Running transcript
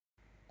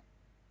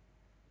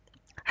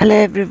Hello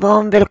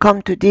everyone,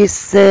 welcome to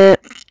this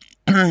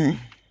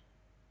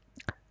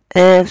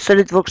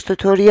SolidWorks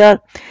tutorial.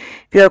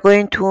 We are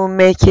going to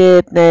make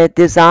a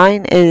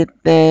design, a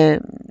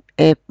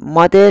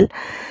model,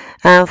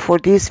 and for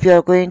this we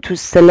are going to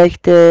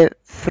select the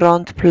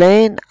front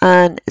plane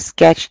and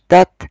sketch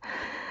that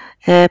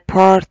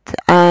part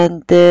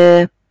and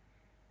this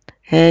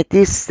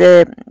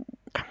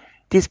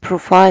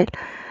profile,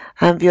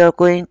 and we are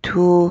going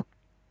to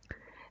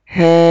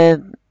uh,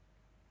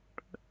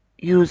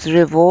 use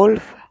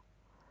revolve,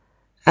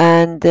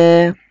 and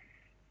we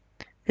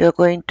are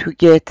going to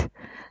get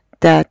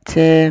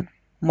that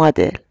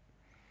model,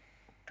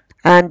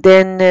 and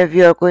then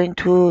we are going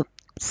to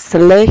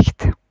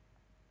select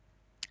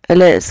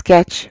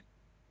sketch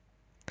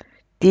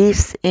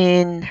this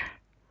in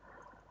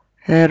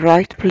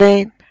right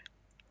plane,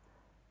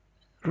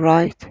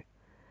 right,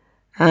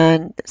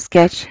 and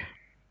sketch,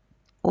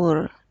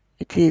 or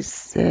it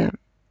is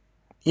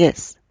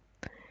yes,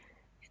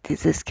 it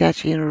is a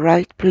sketch in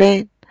right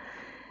plane,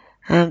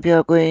 and we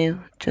are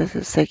going just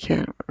a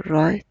second,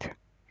 right,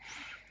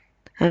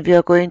 and we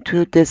are going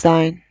to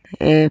design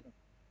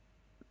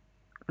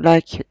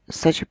like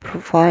such a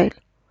profile,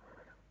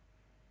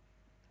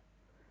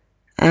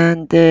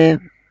 and we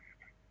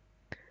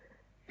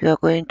are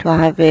going to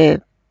have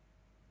a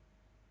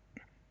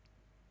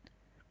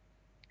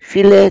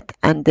fillet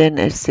and then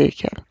a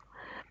circle,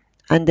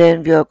 and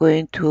then we are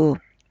going to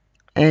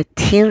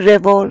thin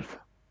revolve.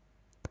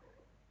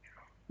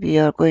 We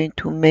are going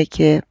to make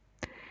a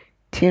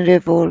thin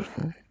revolve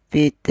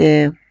with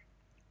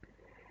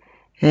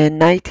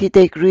 90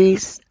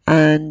 degrees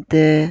and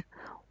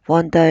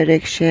one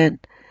direction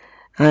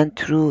and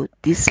through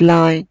this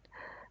line,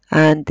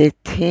 and the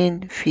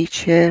thin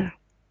feature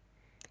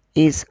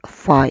is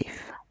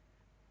 5,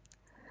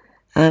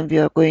 and we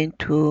are going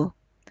to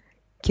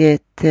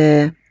get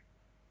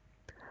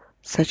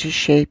such a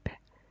shape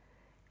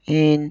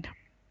in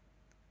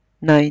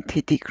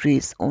 90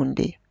 degrees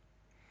only,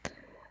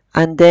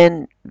 and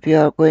then we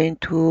are going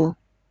to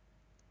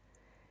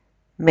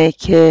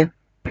make a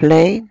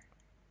plane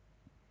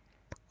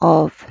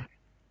of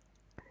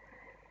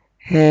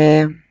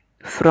a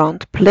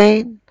front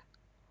plane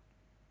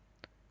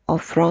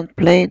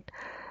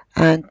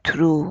and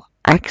through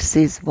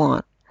axis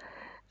 1,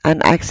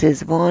 and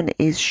axis 1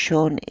 is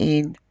shown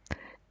in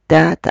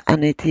that,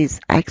 and it is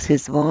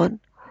axis 1,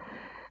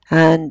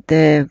 and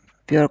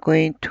we are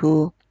going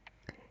to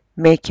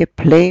make a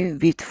plane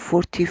with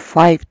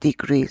 45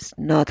 degrees,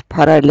 not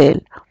parallel,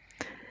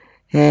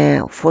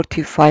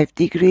 45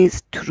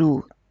 degrees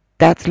through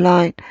that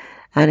line,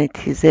 and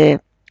it is a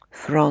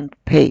front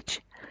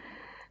page,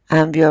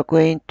 and we are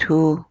going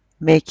to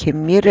make a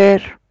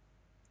mirror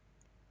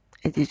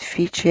edit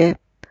feature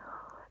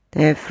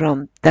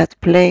from that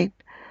plane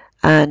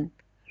and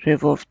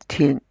revolve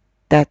till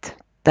that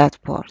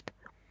part,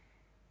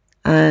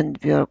 and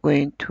we are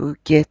going to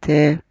get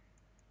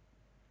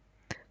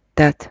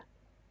that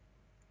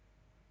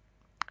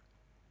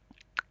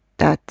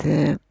that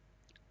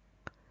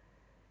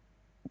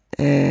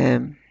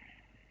um,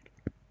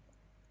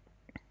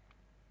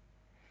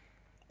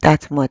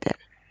 that model.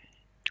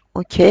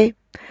 Okay,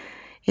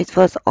 it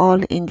was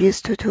all in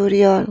this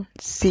tutorial.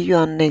 See you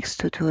on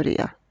next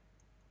tutorial.